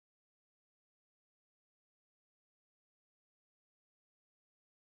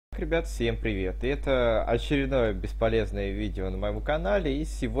ребят, всем привет! Это очередное бесполезное видео на моем канале, и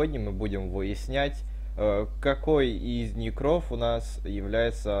сегодня мы будем выяснять, какой из некров у нас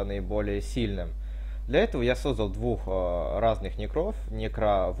является наиболее сильным. Для этого я создал двух разных некров,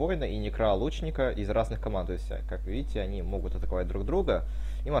 некра-воина и некра-лучника из разных команд. То есть, как видите, они могут атаковать друг друга,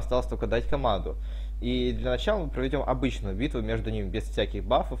 им осталось только дать команду. И для начала мы проведем обычную битву между ними без всяких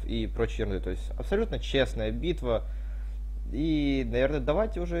бафов и прочей ерунды. То есть абсолютно честная битва. И, наверное,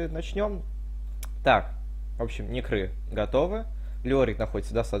 давайте уже начнем. Так, в общем, некры готовы. Леорик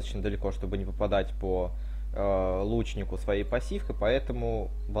находится достаточно далеко, чтобы не попадать по лучнику своей пассивкой, поэтому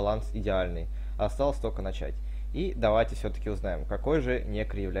баланс идеальный. Осталось только начать. И давайте все-таки узнаем, какой же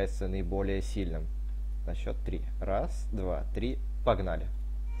некр является наиболее сильным. На счет 3. Раз, два, три. Погнали.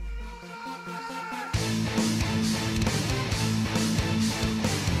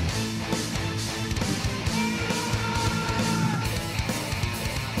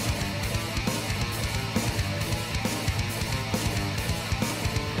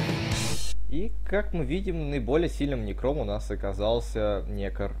 И, как мы видим, наиболее сильным некром у нас оказался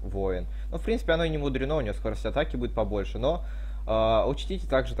некр-воин. Ну, в принципе, оно и не мудрено, у него скорость атаки будет побольше, но учтите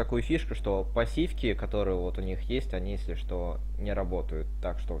также такую фишку, что пассивки, которые вот у них есть, они, если что, не работают.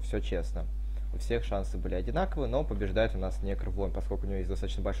 Так что все честно. У всех шансы были одинаковые, но побеждает у нас некр-воин, поскольку у него есть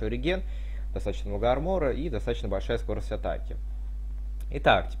достаточно большой реген, достаточно много армора и достаточно большая скорость атаки.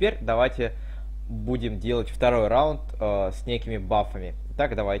 Итак, теперь давайте будем делать второй раунд с некими бафами.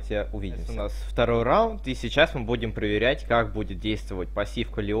 Так, давайте увидимся. У нас второй раунд, и сейчас мы будем проверять, как будет действовать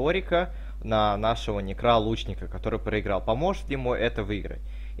пассивка Леорика на нашего некра-лучника, который проиграл. Поможет ему это выиграть.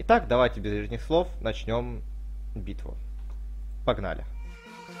 Итак, давайте без лишних слов начнем битву. Погнали.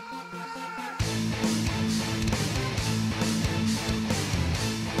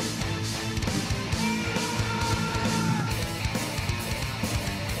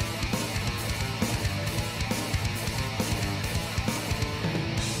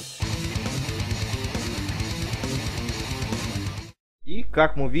 И,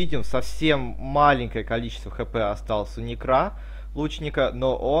 как мы видим, совсем маленькое количество хп осталось у некра, лучника,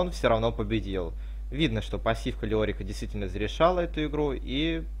 но он все равно победил. Видно, что пассивка Леорика действительно зарешала эту игру,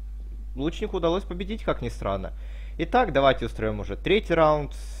 и лучнику удалось победить, как ни странно. Итак, давайте устроим уже третий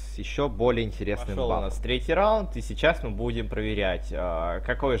раунд с еще более интересным бафом. У нас третий раунд, и сейчас мы будем проверять,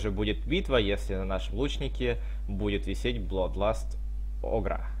 какой же будет битва, если на нашем лучнике будет висеть Bloodlust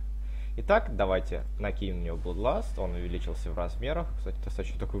Огра. Итак, давайте накинем на него Bloodlust, он увеличился в размерах. Кстати,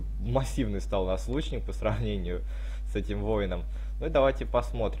 достаточно такой массивный стал у нас лучник по сравнению с этим воином. Ну и давайте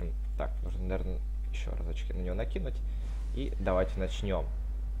посмотрим. Так, нужно, наверное, еще разочек на него накинуть. И давайте начнем.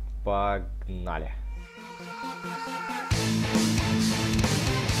 Погнали.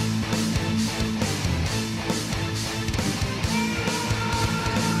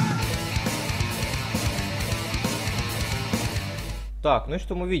 Так, ну и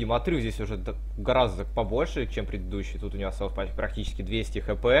что мы видим? Отрыв здесь уже гораздо побольше, чем предыдущий. Тут у него осталось практически 200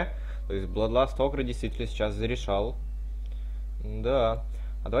 хп. То есть Bloodlust Ogre действительно сейчас зарешал. Да.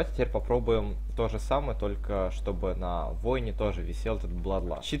 А давайте теперь попробуем то же самое, только чтобы на воине тоже висел этот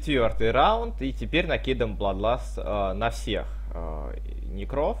Bloodlust. Четвертый раунд, и теперь накидаем Bloodlust на всех.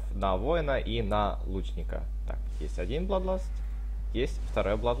 Некров, на воина и на лучника. Так, есть один Bloodlust, есть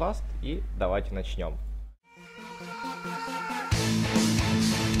второй Bloodlust, и давайте начнем.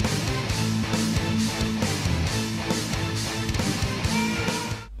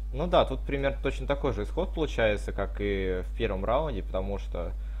 Ну да, тут примерно точно такой же исход получается, как и в первом раунде, потому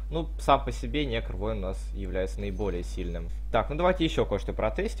что, ну, сам по себе некр-воин у нас является наиболее сильным. Так, ну давайте еще кое-что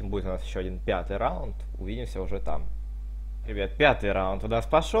протестим, будет у нас еще один пятый раунд, увидимся уже там. Ребят, пятый раунд у нас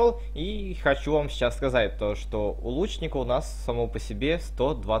пошел, и хочу вам сейчас сказать то, что у лучника у нас само по себе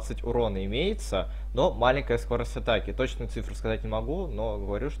 120 урона имеется, но маленькая скорость атаки. Точную цифру сказать не могу, но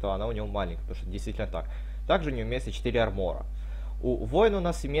говорю, что она у него маленькая, потому что действительно так. Также у него имеется 4 армора. У воина у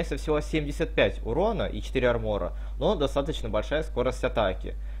нас имеется всего 75 урона и 4 армора, но достаточно большая скорость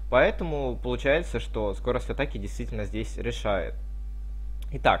атаки. Поэтому получается, что скорость атаки действительно здесь решает.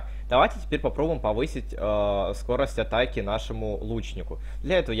 Итак, давайте теперь попробуем повысить скорость атаки нашему лучнику.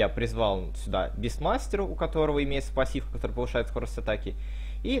 Для этого я призвал сюда Бистмастера, у которого имеется пассивка, который повышает скорость атаки.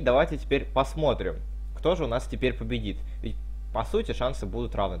 И давайте теперь посмотрим, кто же у нас теперь победит. Ведь, по сути, шансы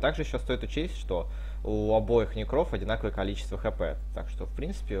будут равны. Также еще стоит учесть, что у обоих некров одинаковое количество хп. Так что, в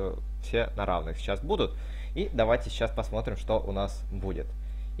принципе, все на равных сейчас будут. И давайте сейчас посмотрим, что у нас будет.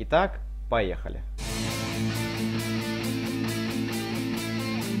 Итак, поехали.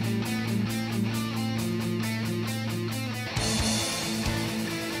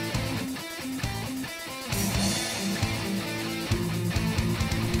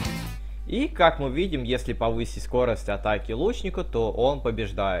 И, как мы видим, если повысить скорость атаки лучника, то он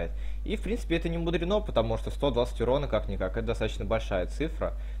побеждает. И, в принципе, это не мудрено, потому что 120 урона, как-никак, это достаточно большая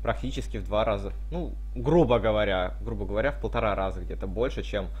цифра. Практически в 2 раза, ну, грубо говоря, в 1,5 раза где-то больше,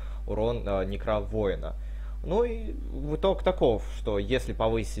 чем урон некровоина. Ну и итог таков, что если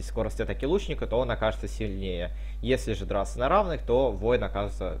повысить скорость атаки лучника, то он окажется сильнее. Если же драться на равных, то воин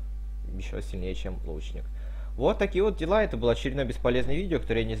окажется еще сильнее, чем лучник. Вот такие вот дела. Это было очередное бесполезное видео,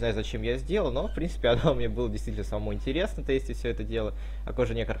 которое я не знаю, зачем я сделал, но, в принципе, оно мне было действительно самому интересно тестить все это дело, какой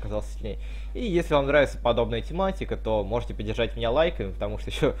же Некр оказался сильнее. И если вам нравится подобная тематика, то можете поддержать меня лайками, потому что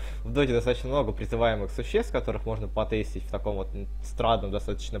еще в доте достаточно много призываемых существ, которых можно потестить в таком вот странном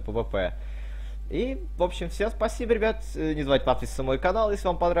достаточно PvP. И, в общем, всем спасибо, ребят. Не забывайте подписываться на мой канал, если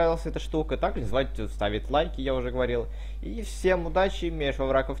вам понравилась эта штука. Также не забывайте ставить лайки, я уже говорил. И всем удачи, меньше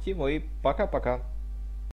врагов Тиму, и пока-пока.